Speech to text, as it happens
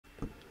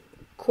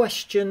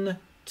Question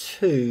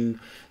 2.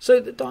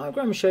 So the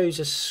diagram shows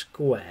a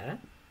square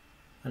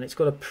and it's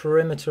got a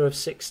perimeter of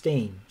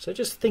 16. So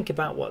just think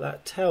about what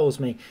that tells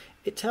me.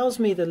 It tells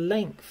me the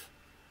length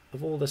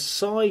of all the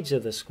sides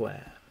of the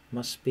square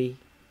must be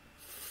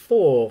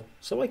 4.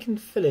 So I can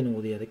fill in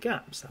all the other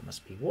gaps. That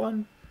must be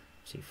 1,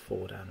 see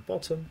 4 down the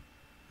bottom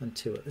and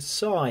 2 at the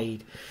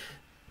side.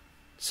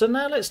 So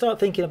now let's start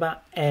thinking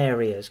about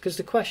areas, because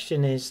the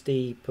question is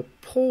the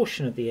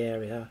proportion of the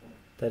area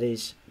that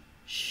is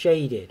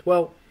shaded.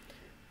 Well,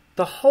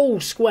 the whole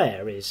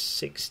square is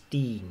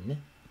 16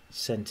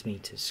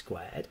 centimeters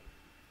squared.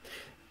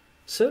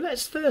 So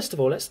let's first of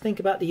all, let's think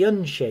about the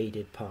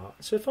unshaded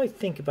part. So if I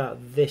think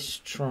about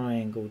this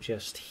triangle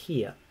just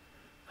here,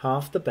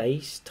 half the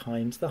base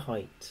times the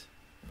height,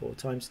 4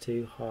 times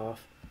 2,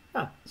 half,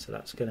 so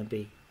that's going to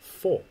be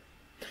 4.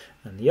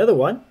 And the other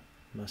one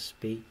must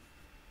be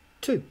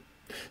 2.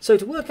 So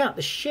to work out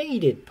the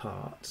shaded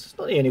part, it's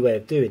not the only way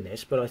of doing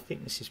this, but I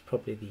think this is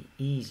probably the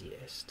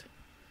easiest.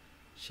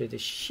 So the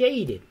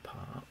shaded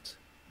part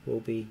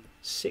will be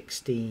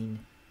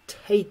 16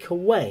 take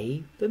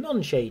away the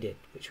non-shaded,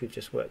 which we've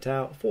just worked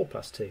out, 4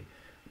 plus 2,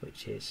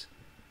 which is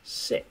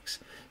 6.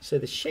 So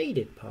the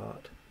shaded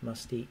part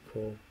must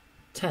equal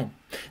 10.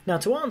 Now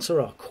to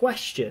answer our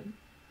question,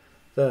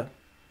 the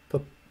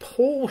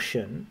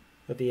proportion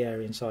of the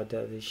area inside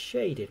that is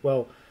shaded,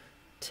 well,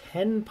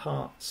 10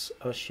 parts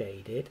are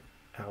shaded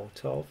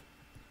out of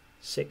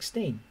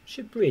 16.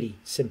 Should really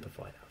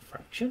simplify that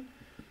fraction,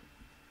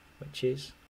 which is